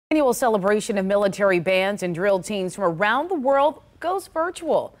Annual celebration of military bands and drill teams from around the world goes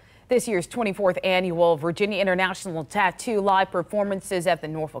virtual. This year's 24th annual Virginia International Tattoo live performances at the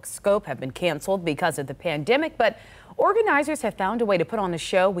Norfolk Scope have been canceled because of the pandemic, but organizers have found a way to put on a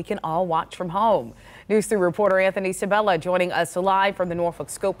show we can all watch from home. News 3 reporter Anthony Sabella joining us live from the Norfolk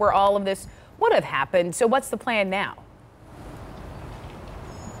Scope where all of this would have happened. So what's the plan now?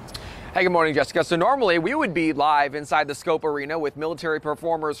 Hey, good morning, Jessica. So normally we would be live inside the Scope Arena with military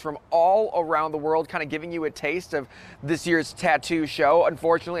performers from all around the world, kind of giving you a taste of this year's tattoo show.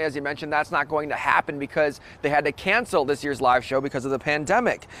 Unfortunately, as you mentioned, that's not going to happen because they had to cancel this year's live show because of the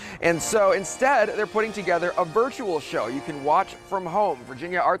pandemic. And so instead, they're putting together a virtual show you can watch from home.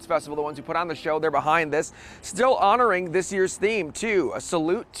 Virginia Arts Festival, the ones who put on the show, they're behind this, still honoring this year's theme too, a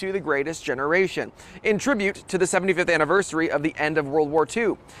salute to the greatest generation, in tribute to the 75th anniversary of the end of World War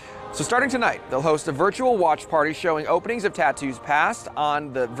II. So starting tonight, they'll host a virtual watch party showing openings of tattoos past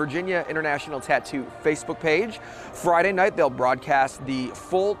on the Virginia International Tattoo Facebook page. Friday night, they'll broadcast the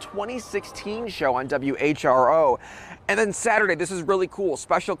full 2016 show on WHRO. And then Saturday, this is really cool,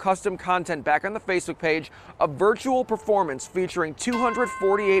 special custom content back on the Facebook page, a virtual performance featuring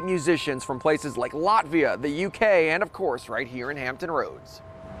 248 musicians from places like Latvia, the UK, and of course, right here in Hampton Roads.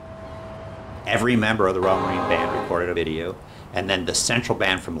 Every member of the Royal Marine Band recorded a video, and then the central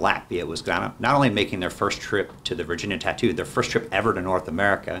band from Latvia was not only making their first trip to the Virginia Tattoo, their first trip ever to North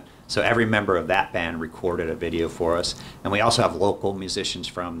America, so every member of that band recorded a video for us. And we also have local musicians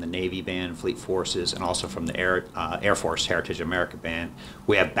from the Navy Band, Fleet Forces, and also from the Air Force Heritage America Band.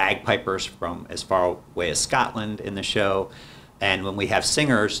 We have bagpipers from as far away as Scotland in the show, and when we have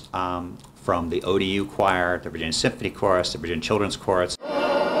singers from the ODU Choir, the Virginia Symphony Chorus, the Virginia Children's Chorus.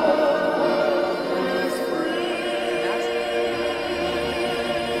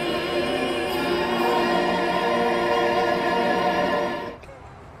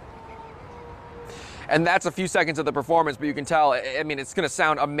 And that's a few seconds of the performance, but you can tell, I mean, it's going to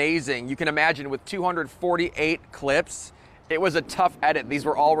sound amazing. You can imagine with 248 clips, it was a tough edit. These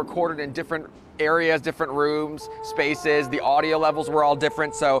were all recorded in different areas, different rooms, spaces. The audio levels were all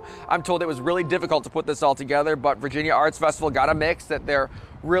different. So I'm told it was really difficult to put this all together, but Virginia Arts Festival got a mix that they're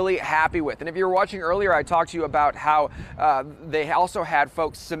really happy with. And if you were watching earlier, I talked to you about how they also had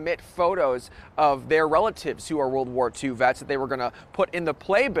folks submit photos of their relatives who are World War II vets that they were going to put in the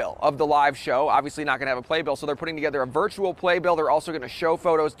playbill of the live show. Obviously not going to have a playbill, so they're putting together a virtual playbill. They're also going to show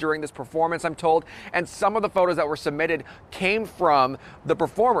photos during this performance, I'm told. And some of the photos that were submitted came from the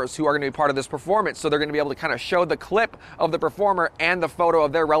performers who are going to be part of this performance. So they're going to be able to kind of show the clip of the performer and the photo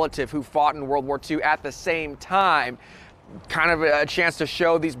of their relative who fought in World War II at the same time. Kind of a chance to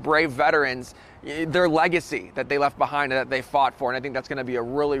show these brave veterans their legacy that they left behind and that they fought for. And I think that's going to be a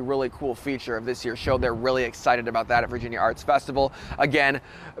really, really cool feature of this year's show. They're really excited about that at Virginia Arts Festival. Again,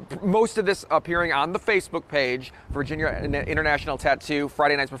 most of this appearing on the Facebook page, Virginia International Tattoo.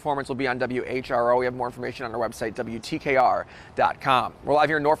 Friday night's performance will be on WHRO. We have more information on our website, WTKR.com. We're live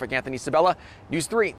here in Norfolk. Anthony Sabella, News 3.